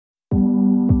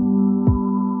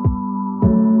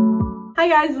Hi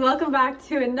guys, welcome back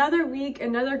to another week,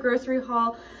 another grocery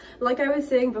haul. Like I was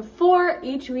saying before,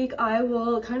 each week I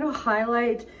will kind of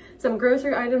highlight some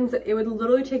grocery items that it would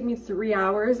literally take me 3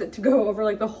 hours to go over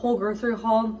like the whole grocery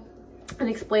haul and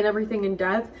explain everything in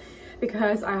depth,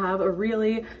 because I have a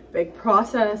really big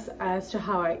process as to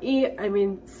how I eat. I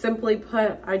mean, simply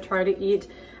put, I try to eat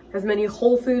as many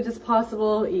whole foods as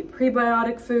possible, eat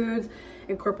prebiotic foods,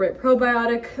 incorporate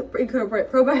probiotics,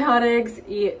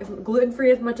 eat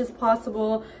gluten-free as much as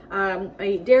possible. I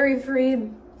eat dairy-free,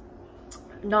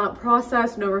 not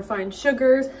processed, no refined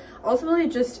sugars. Ultimately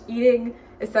just eating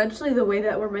essentially the way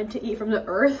that we're meant to eat from the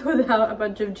earth, without a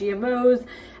bunch of GMOs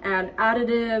and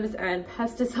additives and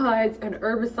pesticides and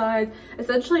herbicides.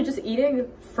 Essentially just eating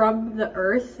from the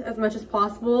earth as much as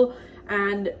possible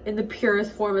and in the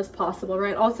purest form as possible,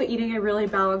 right? Also eating a really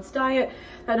balanced diet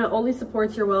that not only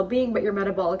supports your well-being but your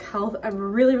metabolic health. I'm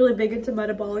really big into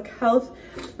metabolic health.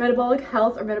 Metabolic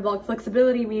health or metabolic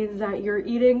flexibility means that you're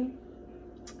eating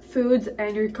foods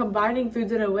and you're combining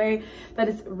foods in a way that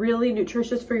is really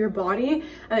nutritious for your body, and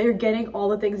that you're getting all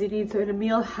the things you need. So in a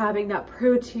meal, having that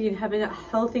protein, having that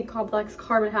healthy complex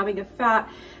carb, and having a fat,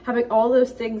 having all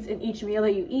those things in each meal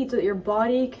that you eat, so that your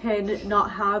body can not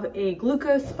have a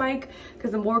glucose spike,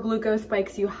 because the more glucose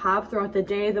spikes you have throughout the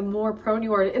day, the more prone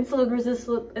you are to insulin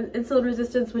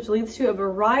resistance, which leads to a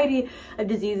variety of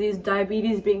diseases,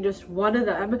 diabetes being just one of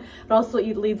them. But also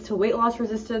it leads to weight loss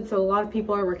resistance. So a lot of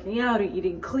people are working out or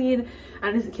eating clean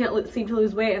and can't seem to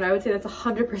lose weight, and I would say that's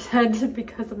 100%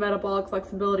 because of metabolic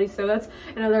flexibility. So that's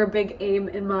another big aim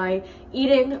in my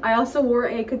eating. I also wore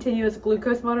a continuous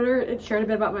glucose monitor and shared a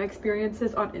bit about my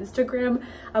experiences on Instagram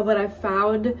of what I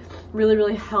found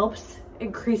really helps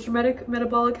increase your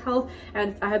metabolic health.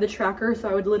 And I had the tracker, so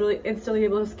I would literally instantly be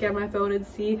able to scan my phone and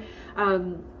see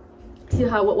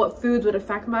what foods would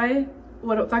affect my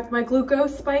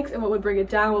glucose spikes and what would bring it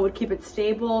down, what would keep it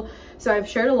stable. So I've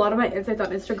shared a lot of my insights on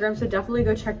Instagram, so definitely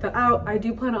go check that out. I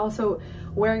do plan on also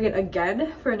wearing it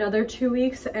again for another 2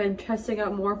 weeks and testing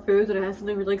out more foods, and I have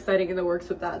something really exciting in the works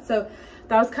with that. So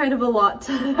that was kind of a lot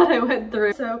that I went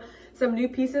through. So some new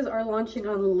pieces are launching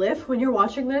on Lyft. When you're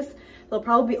watching this, they'll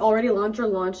probably be already launched or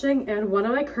launching, and one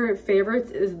of my current favorites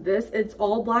is this. It's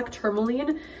all black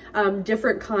tourmaline,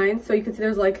 different kinds. So you can see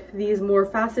there's like these more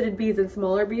faceted beads and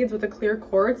smaller beads with the clear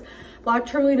quartz. Black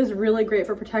tourmaline is really great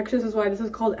for protection. This is why this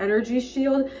is called Energy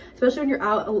Shield, especially when you're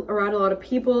out around a lot of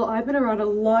people. I've been around a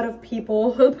lot of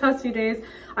people the past few days.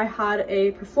 I had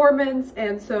a performance,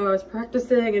 and so I was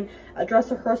practicing and a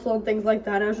dress rehearsal and things like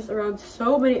that. And I was just around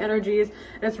so many energies,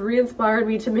 and it's re-inspired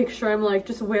me to make sure I'm like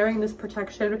just wearing this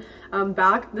protection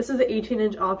back. This is the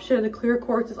 18-inch option. The clear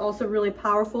quartz is also really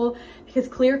powerful because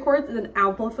clear quartz is an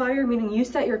amplifier, meaning you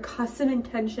set your custom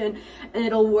intention and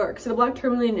it'll work. So the black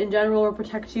tourmaline in general will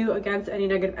protect you against any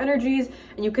negative energies,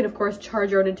 and you can of course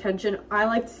charge your own intention. I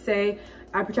like to say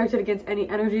I protect it against any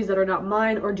energies that are not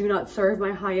mine or do not serve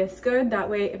my highest good. That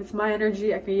way, if it's my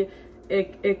energy, I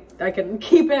can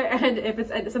keep it, and if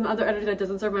it's some other energy that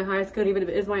doesn't serve my highest good, even if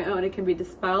it is my own, it can be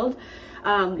dispelled.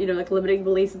 You know, like limiting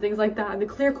beliefs and things like that. And the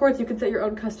clear quartz, you can set your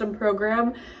own custom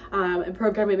program and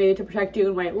program it maybe to protect you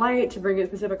in white light, to bring in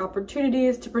specific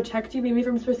opportunities, to protect you maybe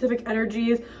from specific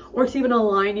energies, or to even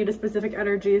align you to specific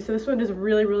energies. So this one is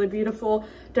really beautiful.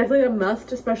 Definitely a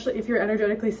must, especially if you're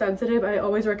energetically sensitive. I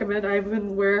always recommend. I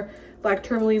even wear black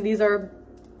tourmaline. These are,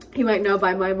 you might know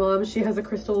by my mom, she has a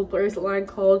crystal bracelet line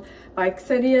called by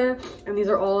Xenia, and these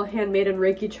are all handmade and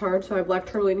Reiki charged. So I have black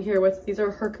tourmaline here with, these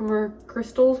are Herkimer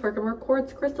crystals, Herkimer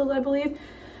quartz crystals, I believe.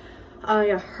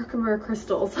 Yeah, Herkimer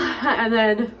crystals, and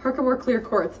then Herkimer clear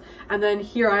quartz. And then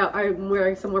here I'm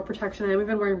wearing some more protection. I'm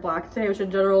even wearing black today, which in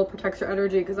general protects your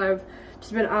energy, because I've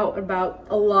just been out and about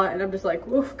a lot, and I'm just like,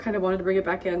 woof, kind of wanted to bring it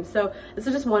back in. So this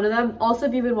is just one of them. Also,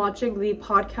 if you've been watching the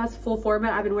podcast full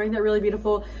format, I've been wearing that really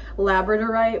beautiful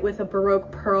labradorite with a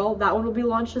Baroque pearl. That one will be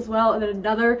launched as well. And then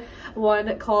another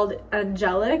one called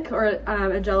Angelic, or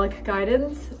Angelic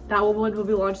Guidance. That one will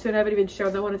be launched soon. I haven't even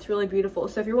shown that one. It's really beautiful.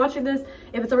 So if you're watching this,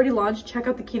 if it's already launched, check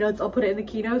out the keynotes. I'll put it in the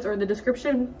keynotes or in the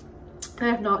description.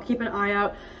 And if not, keep an eye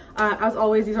out. As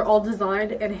always, these are all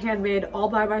designed and handmade all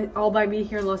by me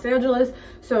here in Los Angeles.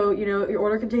 So, you know, your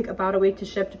order can take about a week to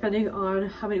ship depending on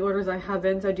how many orders I have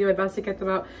in. So I do my best to get them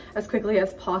out as quickly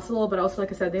as possible. But also,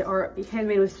 like I said, they are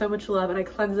handmade with so much love, and I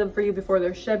cleanse them for you before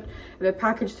they're shipped. And they're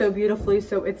packaged so beautifully.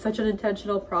 So it's such an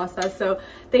intentional process. So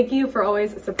thank you for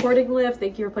always supporting Lyft.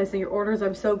 Thank you for placing your orders.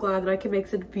 I'm so glad that I can make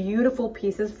such beautiful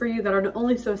pieces for you that are not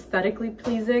only so aesthetically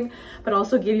pleasing, but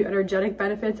also give you energetic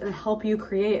benefits and help you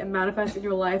create and manifest in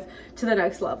your life to the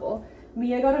next level.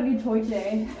 Mia got a new toy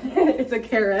today. It's a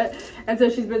carrot, and so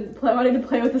she's been wanting to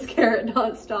play with this carrot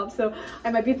nonstop, so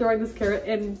I might be throwing this carrot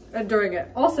in during it.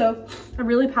 Also, I'm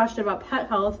really passionate about pet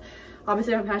health.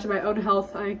 Obviously, I'm passionate about my own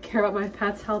health. I care about my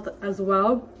pet's health as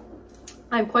well.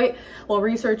 I'm quite well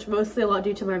researched, mostly a lot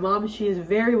due to my mom. She is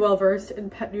very well versed in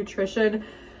pet nutrition.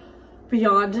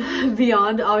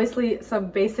 Beyond obviously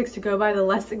some basics to go by. The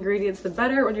less ingredients the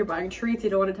better. When you're buying treats, you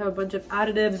don't want it to have a bunch of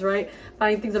additives, right?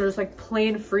 Buying things that are just like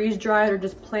plain freeze dried, or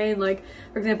just plain, like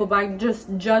for example, buying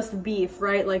just beef,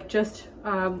 right? Like just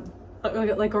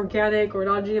like organic or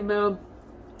non-GMO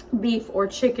beef or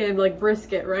chicken, like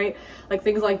brisket, right? Like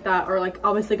things like that are like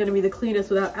obviously going to be the cleanest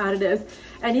without additives.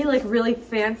 Any like really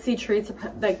fancy treats,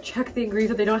 like check the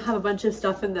ingredients that they don't have a bunch of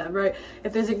stuff in them, right?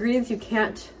 If there's ingredients you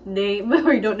can't name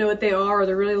or you don't know what they are, or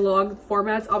they're really long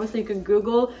formats, obviously you can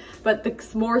Google, but the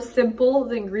more simple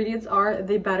the ingredients are,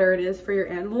 the better it is for your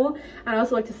animal. And I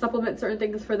also like to supplement certain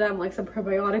things for them, like some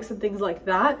probiotics and things like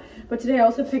that. But today I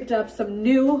also picked up some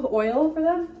new oil for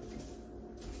them.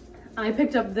 I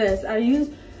picked up this. I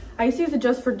used to use the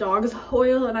Just for Dogs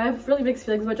oil, and I have really mixed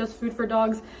feelings about Just Food for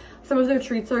Dogs. Some of their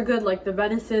treats are good, like the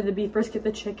venison, the beef brisket,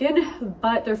 the chicken,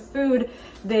 but their food,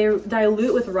 they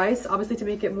dilute with rice, obviously to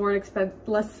make it more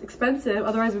less expensive.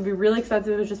 Otherwise it would be really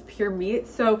expensive if it was just pure meat.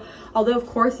 So although of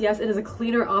course, yes, it is a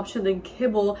cleaner option than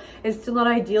kibble, it's still not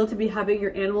ideal to be having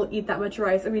your animal eat that much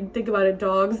rice. I mean, think about it,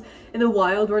 dogs in the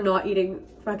wild were not eating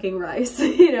fucking rice,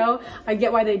 you know? I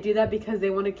get why they do that, because they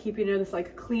want to keep, you know, this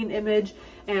like clean image,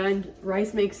 and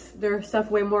rice makes their stuff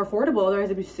way more affordable.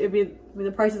 Otherwise it'd be I mean,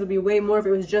 the prices would be way more if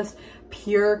it was just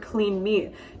pure clean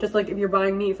meat. Just like if you're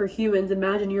buying meat for humans,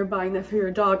 imagine you're buying that for your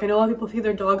dog. I know a lot of people feed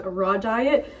their dog a raw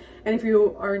diet, and if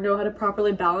you know how to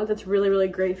properly balance, it's really, really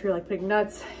great. If you're like putting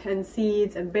nuts and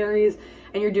seeds and berries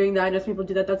and you're doing that, I know some people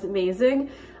do that, that's amazing.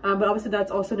 But obviously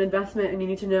that's also an investment, and you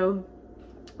need to know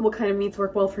what kind of meats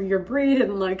work well for your breed,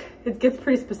 and like it gets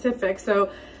pretty specific.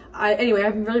 So anyway, I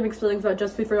have really mixed feelings about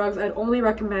Just Food for Dogs. I'd only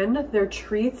recommend their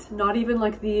treats, not even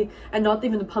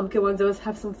the pumpkin ones. Those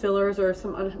have some fillers or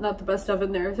some not the best stuff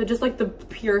in there. So just like the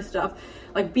pure stuff,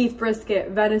 like beef brisket,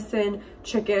 venison,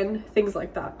 chicken, things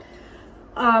like that.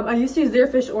 I used to use their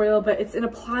fish oil, but it's in a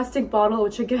plastic bottle,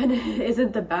 which again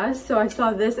isn't the best. So I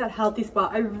saw this at Healthy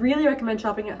Spot. I really recommend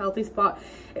shopping at Healthy Spot.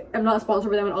 I'm not sponsored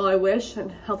by them at all, I wish.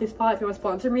 And Healthy Spot, if you want to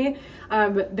sponsor me,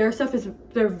 their stuff is,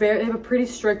 they have a pretty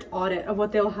strict audit of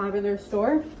what they'll have in their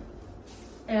store.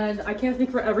 And I can't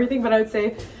speak for everything, but I would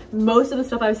say most of the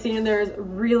stuff I've seen in there is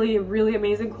really, really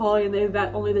amazing quality, and they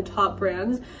vet only the top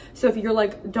brands. So if you're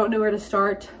like, don't know where to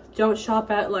start, don't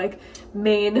shop at like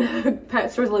main pet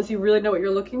stores unless you really know what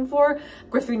you're looking for. Of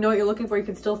course, if you know what you're looking for, you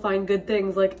can still find good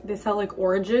things. Like they sell like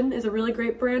Origin is a really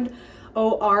great brand.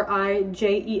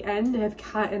 ORIJEN. They have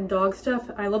cat and dog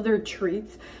stuff. I love their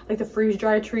treats, like the freeze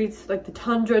dried treats, like the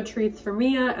Tundra treats for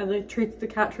Mia, and the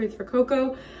cat treats for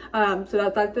Coco. So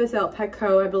that they sell at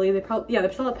Petco, I believe. They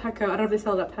sell at Petco. I don't know if they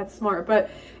sell it at PetSmart, but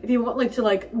if you want like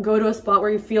to go to a spot where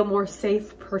you feel more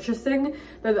safe purchasing,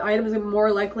 the items are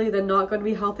more likely than not going to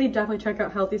be healthy, definitely check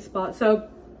out Healthy Spot. So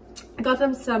I got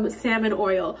them some salmon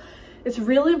oil. It's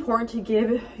really important to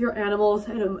give your animals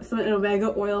an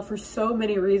omega oil for so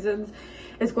many reasons.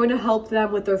 It's going to help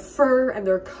them with their fur and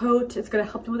their coat. It's going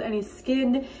to help them with any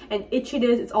skin and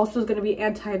itchiness. It's also going to be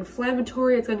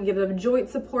anti-inflammatory. It's going to give them joint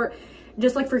support.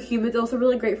 Just like for humans, it's also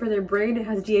really great for their brain. It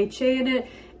has DHA in it.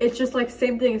 It's just like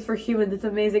same thing as for humans. It's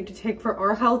amazing to take for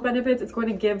our health benefits. It's going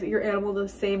to give your animal the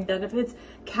same benefits,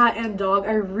 cat and dog.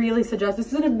 I really suggest. This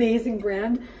is an amazing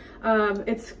brand.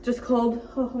 It's just called,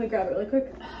 oh, let me grab it really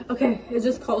quick. Okay, it's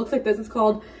just called, looks like this. It's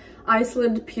called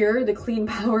Iceland Pure, the clean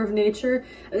power of nature.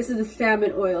 And this is the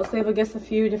salmon oil. So they have, I guess, a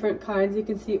few different kinds. You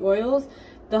can see oils.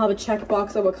 They'll have a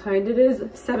checkbox on what kind it is.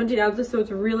 17 ounces, so it's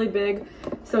really big.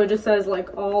 So it just says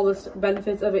like all the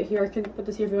benefits of it here. I can put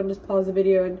this here if you want to just pause the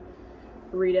video and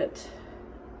read it.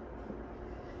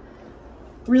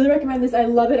 Really recommend this. I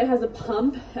love it. It has a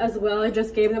pump as well. I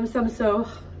just gave them some, so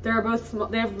they're both small.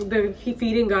 They have the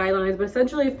feeding guidelines, but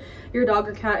essentially if your dog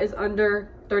or cat is under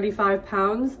 35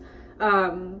 pounds,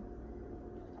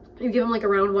 you give them like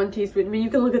around 1 teaspoon. I mean, you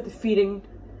can look at the feeding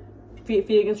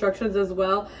instructions as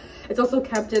well. It's also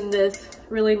kept in this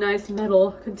really nice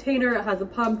metal container. It has a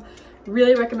pump.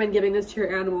 Really recommend giving this to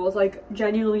your animals. Like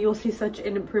genuinely, you'll see such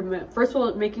an improvement. First of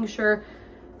all, making sure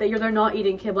that they're not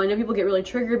eating kibble. I know people get really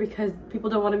triggered because people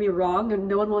don't want to be wrong and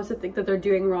no one wants to think that they're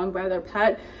doing wrong by their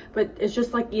pet, but it's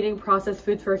just like eating processed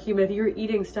foods for a human. If you're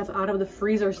eating stuff out of the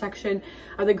freezer section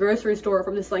of the grocery store,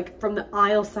 from this like from the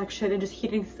aisle section, and just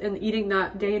eating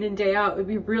that day in and day out, it would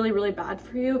be really, really bad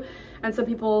for you. And a lot of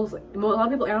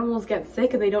people, animals get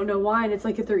sick and they don't know why. And it's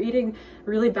like if they're eating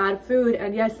really bad food,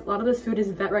 and yes, a lot of this food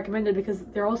is vet recommended because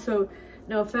they're also,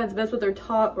 no offense, but that's what they're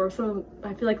taught, or some of them,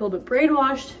 I feel like a little bit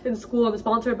brainwashed in school and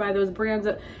sponsored by those brands,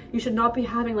 that you should not be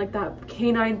having like that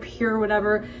canine pure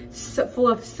whatever, full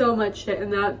of so much shit.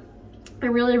 And that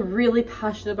I'm really, really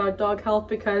passionate about dog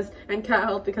health and cat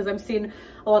health, because I'm seeing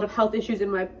a lot of health issues in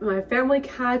my family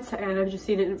cats, and I've just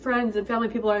seen it in friends and family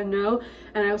people I know,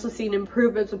 and I also seen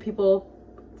improvements when people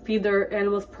feed their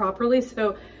animals properly.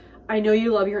 So I know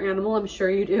you love your animal, I'm sure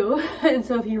you do. And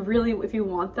so if you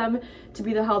want them to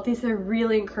be the healthiest, I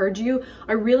really encourage you.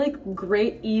 A really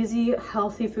great, easy,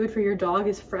 healthy food for your dog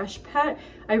is Fresh Pet.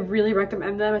 I really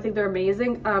recommend them. I think they're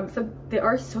amazing. So they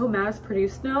are so mass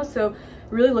produced now, so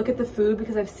really look at the food,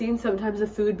 because I've seen sometimes the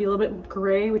food be a little bit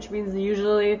gray, which means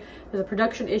usually there's a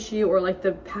production issue, or like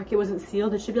the packet wasn't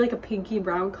sealed. It should be like a pinky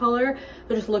brown color,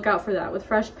 so just look out for that with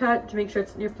Fresh Pet to make sure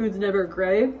your food's never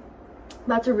gray.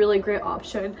 That's a really great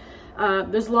option.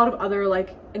 There's a lot of other,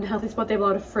 like in Healthy Spot, they have a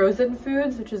lot of frozen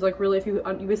foods, which is like really, if you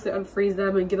basically unfreeze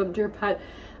them and give them to your pet,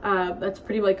 that's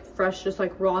pretty like fresh, just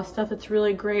like raw stuff. It's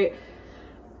really great.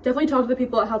 Definitely talk to the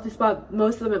people at Healthy Spot.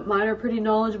 Most of them at mine are pretty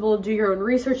knowledgeable. Do your own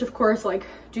research, of course. Like,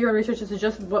 do your own research. This is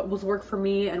just what was worked for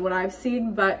me and what I've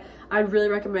seen, but I'd really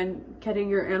recommend getting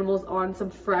your animals on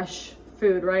some fresh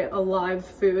food, right? Alive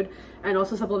food, and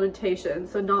also supplementation.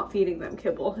 So not feeding them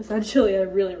kibble. Essentially, I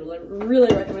really, really,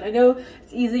 really recommend. I know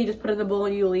it's easy, you just put it in the bowl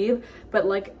and you leave, but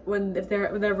like when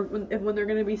they're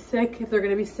gonna be sick, if they're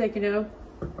gonna be sick, you know,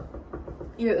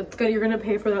 you're gonna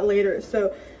pay for that later.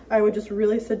 So I would just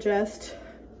really suggest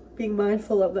being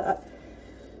mindful of that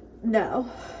now.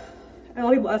 A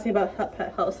lot of people ask me about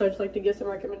pet health, so I just like to give some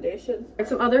recommendations.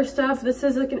 Some other stuff. This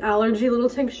is like an allergy little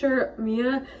tincture.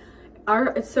 Mia,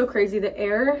 it's so crazy. The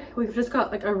air, we've just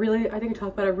got like I think I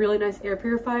talked about a really nice air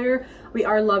purifier. We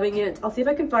are loving it. I'll see if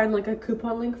I can find like a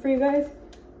coupon link for you guys.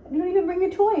 You don't even bring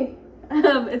your toy.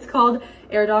 It's called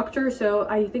Air Doctor, so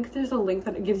I think there's a link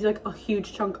that it gives you like a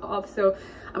huge chunk off. So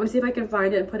I'm gonna see if I can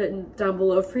find it and put it down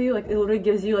below for you. Like it literally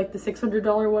gives you like the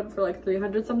 $600 one for like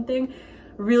 300 something.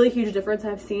 Really huge difference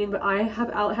I've seen. But I have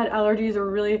had allergies or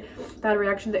really bad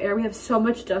reaction to air. We have so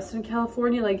much dust in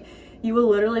California. Like you will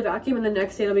literally vacuum and the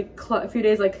next day it'll be a few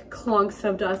days like clunks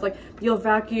of dust. Like you'll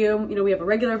vacuum, you know, we have a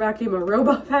regular vacuum, a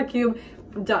robot vacuum,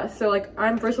 dust. So like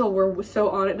first of all, we're so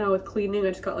on it now with cleaning.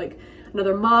 I just got like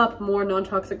another mop, more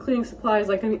non-toxic cleaning supplies,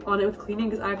 like gonna be on it with cleaning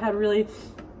because I've had really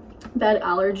bad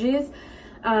allergies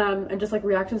and just like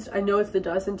reactions. I know it's the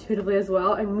dust intuitively as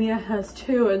well, and Mia has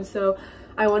too, and so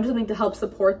I wanted something to help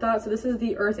support that. So this is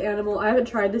the Earth Animal. I haven't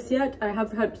tried this yet. I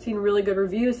have seen really good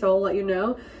reviews, so I'll let you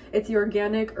know. It's the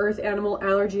organic Earth Animal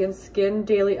Allergy and Skin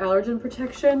Daily Allergen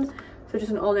Protection. So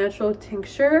just an all-natural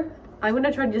tincture. I'm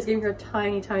gonna try just giving her a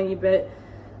tiny bit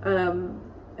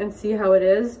and see how it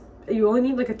is. You only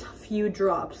need like a few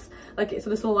drops, like, so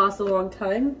this will last a long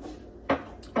time.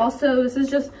 Also, this is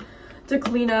just to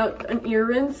clean out an ear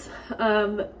rinse.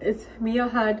 Mia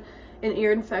had an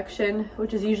ear infection,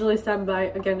 which is usually stemmed by,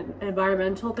 again,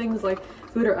 environmental things like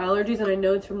food or allergies, and I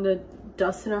know it's from the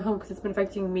dust in our home because it's been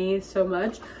affecting me so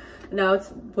much. Now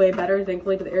it's way better,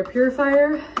 thankfully, to the air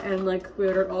purifier, and like we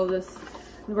ordered all this,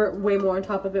 we're way more on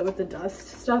top of it with the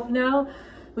dust stuff now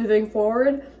moving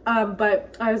forward.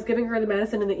 But I was giving her the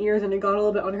medicine in the ears and it got a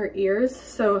little bit on her ears,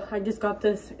 so I just got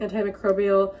this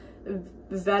antimicrobial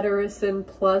Vetericin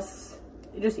Plus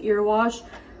just ear wash.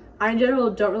 I in general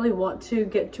don't really want to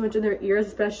get too much in their ears,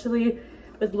 especially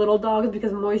with little dogs,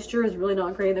 because moisture is really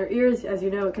not great in their ears. As you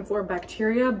know, it can form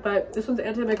bacteria, but this one's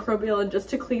antimicrobial, and just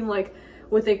to clean like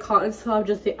with a cotton swab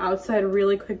just the outside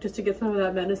really quick, just to get some of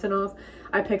that medicine off,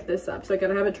 I picked this up. So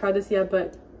again, I haven't tried this yet,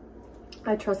 but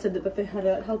I trusted that they had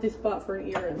a Healthy Spot for an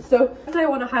ear rinse. So what I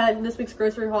want to highlight in this week's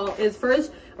grocery haul is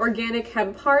first organic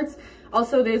hemp hearts.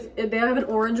 Also, they have an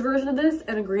orange version of this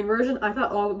and a green version. I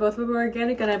thought both of them were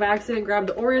organic, and I've accidentally grabbed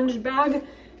the orange bag.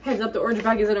 Heads up, the orange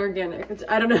bag isn't organic.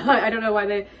 I don't know why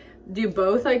they do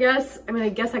both, I guess. I mean, I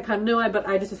guess I kind of know but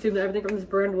I just assumed that everything from this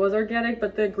brand was organic,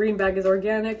 but the green bag is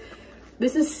organic.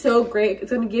 This is so great.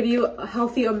 It's going to give you a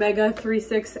healthy omega 3,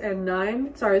 6, and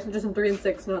 9. Sorry, it's just in 3 and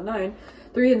 6, not 9.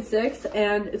 3 and 6,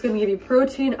 and it's going to give you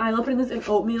protein. I love putting this in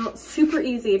oatmeal. Super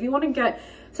easy. If you want to get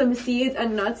some seeds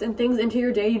and nuts and things into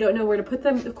your day, you don't know where to put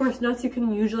them. Of course, nuts you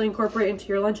can usually incorporate into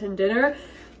your lunch and dinner,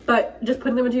 but just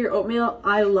putting them into your oatmeal,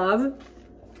 I love.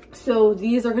 So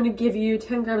these are going to give you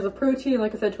 10 grams of protein,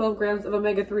 like I said, 12 grams of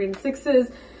omega-3 and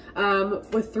 6s,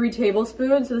 with 3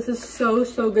 tablespoons. So this is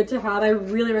so good to have. I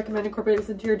really recommend incorporating this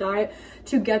into your diet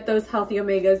to get those healthy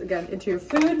omegas, again, into your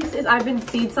food. I've been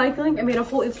seed cycling. I made a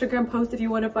whole Instagram post if you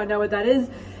want to find out what that is.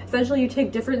 Essentially, you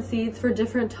take different seeds for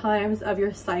different times of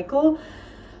your cycle.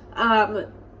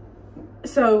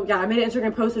 So yeah, I made an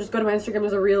Instagram post, so just go to my Instagram,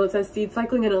 there's a reel that says seed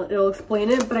cycling and it'll explain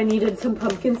it, but I needed some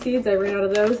pumpkin seeds. I ran out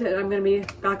of those and I'm going to be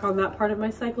back on that part of my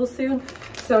cycle soon.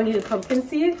 So I needed pumpkin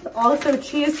seeds. Also,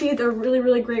 chia seeds are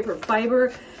really great for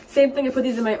fiber. Same thing, I put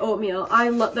these in my oatmeal. I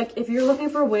love, like, if you're looking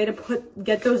for a way to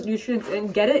get those nutrients in,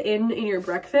 get it in your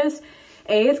breakfast.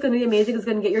 It's going to be amazing. It's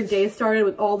going to get your day started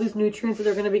with all these nutrients that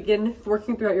are going to begin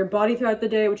working throughout your body throughout the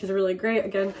day, which is really great.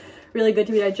 Again, really good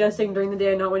to be digesting during the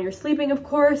day and not when you're sleeping, of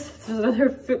course. This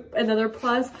is another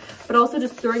plus. But also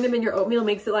just throwing them in your oatmeal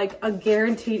makes it like a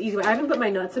guaranteed easy way. I haven't put my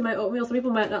nuts in my oatmeal. Some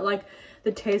people might not like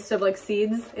the taste of like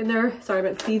seeds in their, sorry, I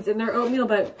meant seeds in their oatmeal,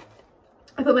 but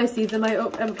I put my seeds in my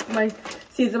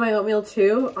oatmeal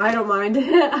too. I don't mind.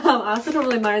 I also don't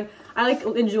really mind. I like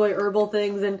enjoy herbal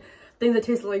things and things that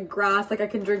taste like grass. Like I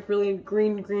can drink really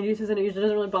green juices and it usually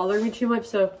doesn't really bother me too much,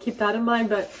 so keep that in mind.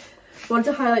 But I want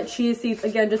to highlight chia seeds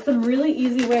again, just some really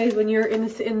easy ways when you're in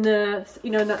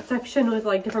that section with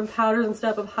like different powders and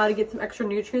stuff of how to get some extra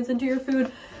nutrients into your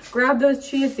food. Grab those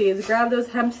chia seeds, grab those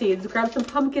hemp seeds, grab some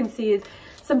pumpkin seeds,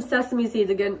 some sesame seeds,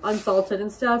 again unsalted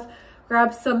and stuff.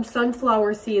 Grab some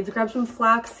sunflower seeds, grab some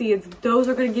flax seeds. Those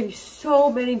are going to give you so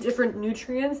many different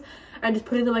nutrients, and just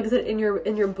putting them, like I said, in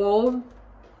your bowl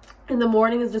in the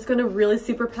morning is just going to really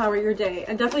superpower your day.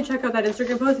 And definitely check out that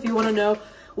Instagram post if you want to know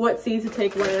what seeds to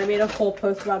take when. I made a whole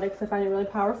post about it because I find it really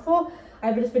powerful.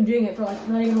 I've just been doing it for like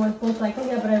not even one full cycle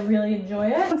yet, but I really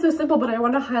enjoy it. It's so simple, but I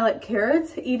want to highlight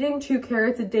carrots. Eating 2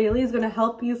 carrots daily is going to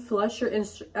help you flush your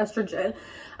estrogen.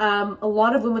 A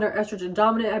lot of women are estrogen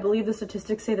dominant. I believe the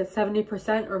statistics say that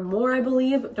 70% or more, I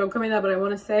believe. Don't quote me that, but I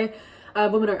want to say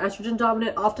women are estrogen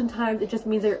dominant. Oftentimes, it just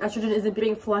means that your estrogen isn't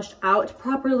being flushed out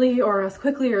properly or as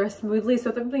quickly or as smoothly.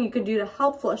 So something you can do to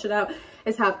help flush it out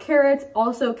is have carrots.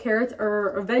 Also, carrots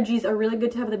or veggies are really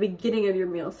good to have at the beginning of your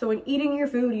meal. So when eating your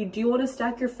food, you do want to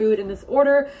stack your food in this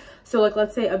order. So like,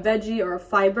 let's say a veggie or a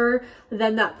fiber,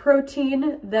 then that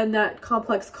protein, then that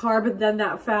complex carb, then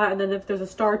that fat, and then if there's a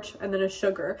starch, and then a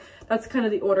sugar. That's kind of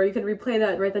the order. You can replay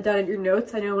that, write that down in your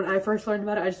notes. I know when I first learned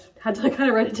about it, I just had to like kind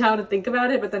of write it down and think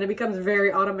about it, but then it becomes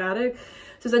very automatic.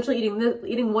 So essentially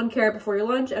eating 1 carrot before your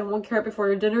lunch and 1 carrot before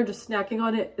your dinner, just snacking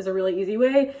on it is a really easy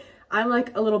way. I'm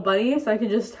like a little bunny, so I can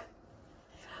just,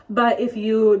 but if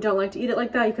you don't like to eat it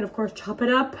like that, you can of course chop it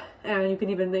up, and you can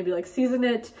even maybe like season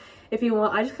it if you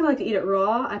want. I just kind of like to eat it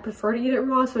raw. I prefer to eat it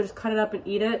raw, so just cut it up and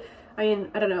eat it. I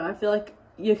mean, I don't know, I feel like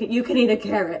you can eat a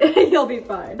carrot. You'll be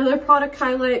fine. Another product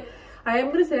highlight, I am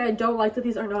going to say I don't like that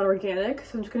these are not organic,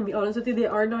 so I'm just going to be honest with you. They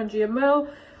are non-GMO.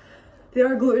 They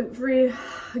are gluten-free.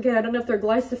 Again, I don't know if they're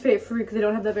glyphosate-free because they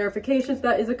don't have the verifications.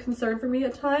 That is a concern for me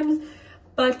at times.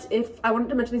 But if I wanted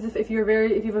to mention these, if you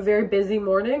have a very busy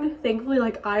morning, thankfully,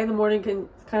 like I in the morning can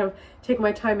kind of take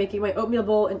my time making my oatmeal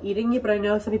bowl and eating it. But I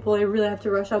know some people, they really have to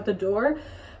rush out the door.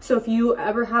 So if you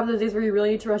ever have those days where you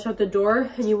really need to rush out the door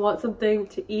and you want something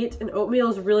to eat, an oatmeal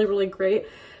is really great.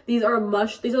 These are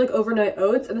like overnight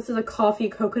oats, and this is a coffee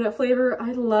coconut flavor.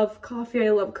 I love coffee,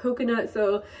 I love coconut,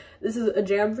 so this is a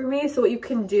jam for me. So what you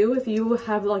can do if you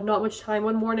have like not much time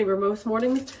one morning or most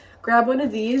mornings, grab one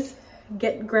of these,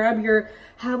 have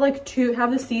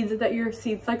the seeds that you're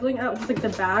seed cycling out, just like the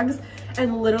bags,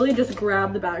 and literally just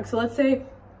grab the bag. So let's say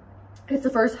it's the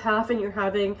first half and you're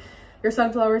having your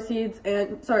sunflower seeds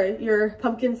and your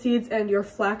pumpkin seeds and your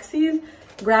flax seeds.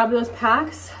 Grab those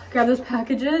packs, grab those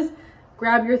packages,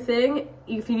 grab your thing.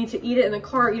 If you need to eat it in the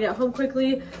car, eat it at home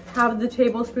quickly, have the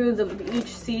tablespoons of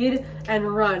each seed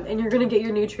and run. And you're gonna get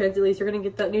your nutrients. At least you're gonna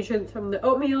get that nutrients from the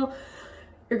oatmeal.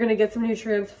 You're gonna get some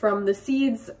nutrients from the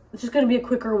seeds. It's just gonna be a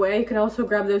quicker way. You can also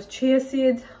grab those chia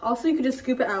seeds. Also, you could just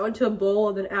scoop it out into a bowl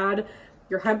and then add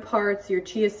your hemp parts, your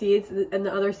chia seeds, and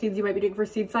the other seeds you might be doing for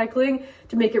seed cycling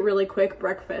to make it really quick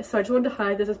breakfast. So I just wanted to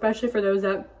highlight this, especially for those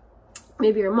that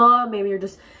maybe you're a mom, maybe you're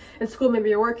just in school, maybe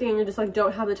you're working and you're just like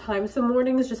don't have the time some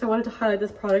mornings. Just I wanted to highlight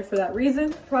this product for that reason.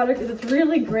 The product is, it's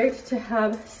really great to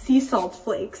have sea salt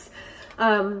flakes.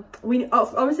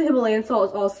 Obviously Himalayan salt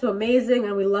is also amazing,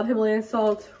 and we love Himalayan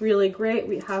salt, really great.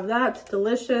 We have that,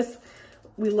 delicious.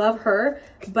 We love her,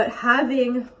 but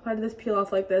having, why did this peel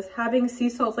off like this? Having sea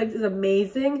salt flakes is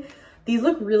amazing. These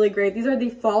look really great. These are the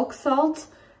Falk salt.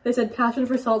 They said passion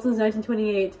for salt since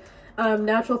 1928.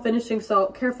 Natural finishing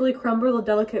salt. Carefully crumble the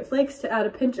delicate flakes to add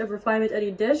a pinch of refinement to any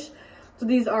dish. So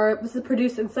this is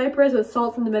produced in Cyprus with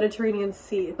salt from the Mediterranean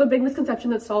Sea. The big misconception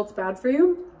that salt's bad for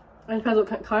you, and it depends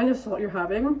what kind of salt you're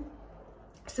having.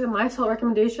 So my salt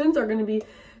recommendations are going to be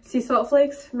sea salt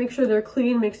flakes. Make sure they're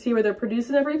clean, see where they're produced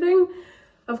and everything.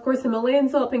 Of course, Himalayan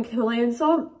salt, pink Himalayan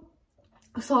salt.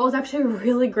 Salt is actually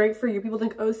really great for you. People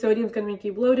think, oh, sodium is going to make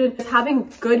you bloated.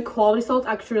 Having good quality salt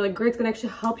actually really great. It's going to actually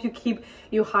help you keep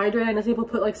you hydrated. I know people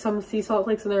put like some sea salt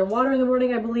flakes in their water in the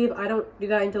morning, I believe. I don't do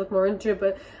that. I need to look more into it,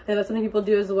 but I know that's something people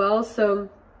do as well. So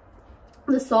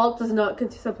the salt does not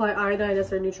supply iodine as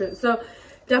their nutrient. So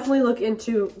definitely look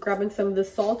into grabbing some of the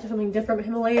salt or something different.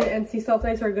 Himalayan and sea salt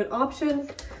flakes are good options.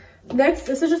 Next,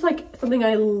 this is just like something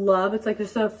I love. It's like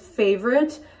just a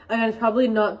favorite, and it's probably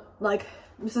not like,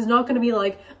 this is not going to be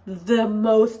like the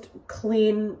most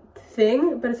clean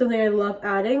thing, but it's something I love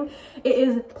adding. It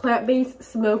is plant-based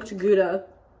smoked Gouda.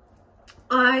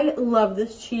 I love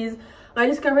this cheese. I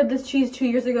discovered this cheese 2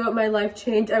 years ago. My life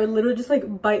changed. I would literally just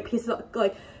like bite pieces,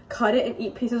 like cut it and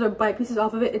eat pieces or bite pieces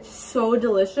off of it. It's so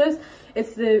delicious.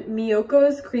 It's the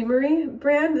Miyoko's Creamery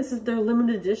brand. This is their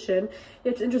limited edition.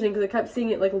 It's interesting because I kept seeing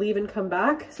it like leave and come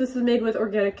back. So this is made with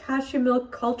organic cashew milk,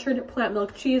 cultured plant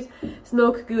milk cheese,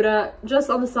 smoked Gouda, just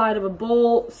on the side of a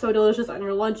bowl. So delicious on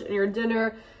your lunch and your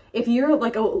dinner. If you're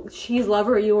like a cheese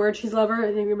lover, or you are a cheese lover,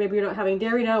 and maybe you're not having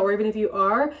dairy now, or even if you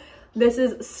are, this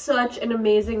is such an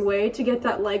amazing way to get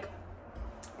that like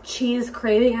cheese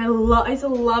craving. I used to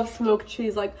love smoked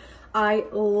cheese. Like, I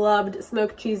loved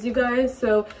smoked cheese, you guys.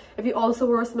 So if you also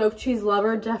were a smoked cheese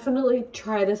lover, definitely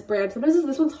try this brand. Sometimes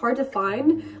this one's hard to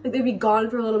find. Like, they'd be gone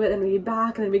for a little bit and they'd be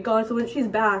back and then be gone. So when she's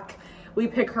back, we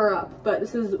pick her up. But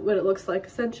this is what it looks like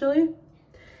essentially.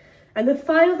 And the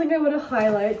final thing I want to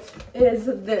highlight is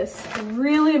this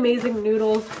really amazing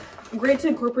noodles. Great to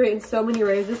incorporate in so many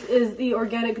ways. This is the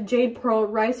organic Jade Pearl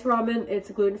rice ramen.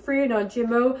 It's gluten-free,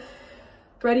 non-GMO.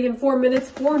 Ready in 4 minutes.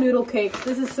 4 noodle cakes.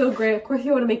 This is so great. Of course, if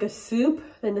you want to make a soup,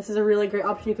 then this is a really great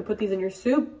option. You can put these in your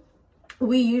soup.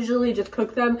 We usually just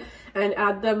cook them and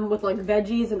add them with like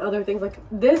veggies and other things like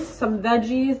this, some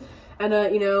veggies, and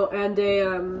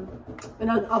an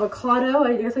avocado.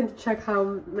 I guess I need to check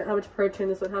how much protein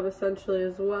this would have essentially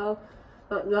as well.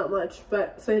 Not much,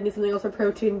 but so you need something else for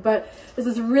protein. But this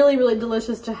is really, really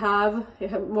delicious to have. You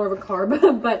have more of a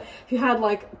carb, but if you had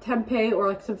like tempeh or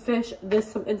like some fish,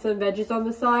 some veggies on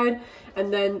the side,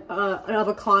 and then an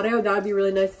avocado, that would be a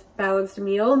really nice balanced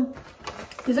meal.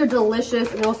 These are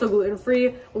delicious and also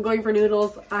gluten-free. When going for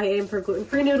noodles, I aim for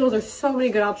gluten-free noodles. There's so many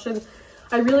good options.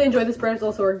 I really enjoy this brand. It's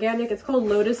also organic. It's called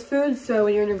Lotus Foods. So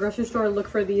when you're in your grocery store, look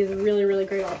for these really, really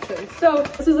great options. So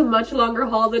this is a much longer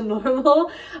haul than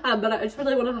normal, but I just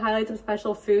really want to highlight some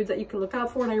special foods that you can look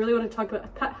out for. And I really want to talk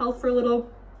about pet health for a little,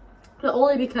 not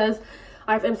only because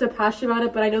I'm so passionate about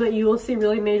it, but I know that you will see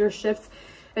really major shifts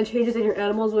and changes in your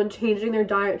animals when changing their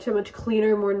diet to a much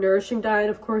cleaner, more nourishing diet.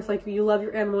 Of course, like, you love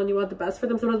your animal and you want the best for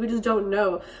them. Sometimes we just don't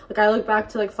know. Like, I look back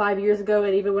to like 5 years ago,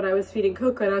 and even when I was feeding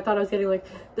Coco, and I thought I was getting like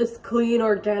this clean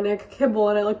organic kibble,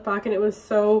 and I look back and it was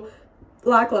so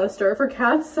lackluster. For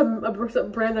cats, a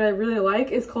brand that I really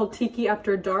like is called Tiki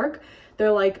After Dark.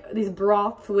 They're like these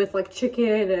broths with like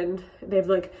chicken, and they have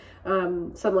like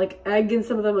some like egg in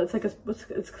some of them. It's like it's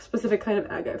a specific kind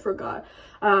of egg, I forgot.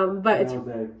 But it's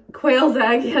quail's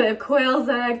egg. Yeah, they have quail's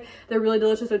egg. They're really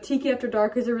delicious. So Tiki After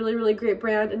Dark is a really, really great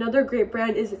brand. Another great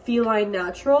brand is Feline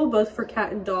Natural, both for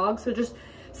cat and dog. So just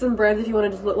some brands if you want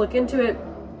to just look into it.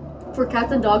 For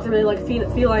cats and dogs, I really like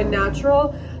Feline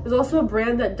Natural. There's also a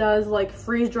brand that does like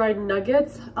freeze-dried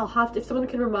nuggets. If someone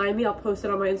can remind me, I'll post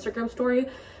it on my Instagram story.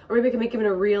 Or maybe I can make even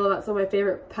a reel about some of my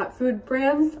favorite pet food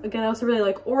brands. Again, I also really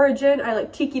like Origin. I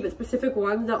like Tiki, but specific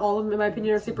ones. Not all of them, in my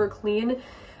opinion, are super clean.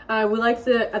 We like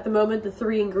at the moment, the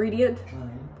 3 ingredient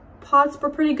pots were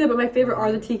pretty good, but my favorite are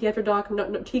the Tiki After Dark,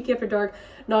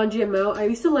 non-GMO. I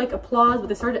used to like Applause, but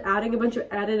they started adding a bunch of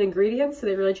added ingredients, so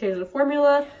they really changed the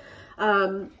formula.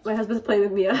 My husband's playing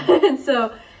with Mia, and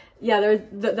so yeah,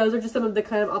 those are just some of the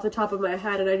kind of off the top of my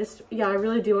head, and I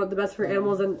really do want the best for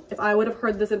animals. And if I would have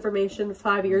heard this information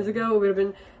 5 years ago, it would have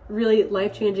been really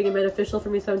life-changing and beneficial for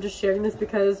me. So I'm just sharing this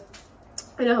because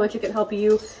I know how much it can help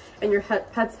you and your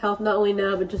pet's health, not only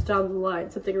now, but just down the line.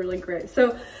 Something really great.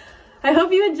 So I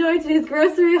hope you enjoyed today's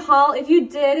grocery haul. If you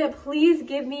did, please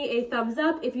give me a thumbs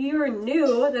up. If you're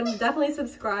new, then definitely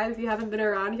subscribe if you haven't been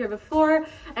around here before.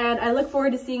 And I look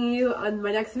forward to seeing you on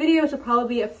my next video, which will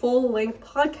probably be a full-length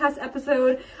podcast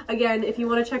episode. Again, if you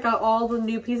want to check out all the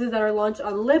new pieces that are launched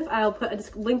on Lip, I'll put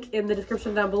a link in the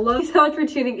description down below. Thanks so much for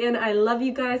tuning in. I love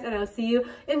you guys, and I'll see you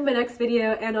in my next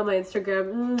video and on my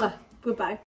Instagram. Mwah. Goodbye.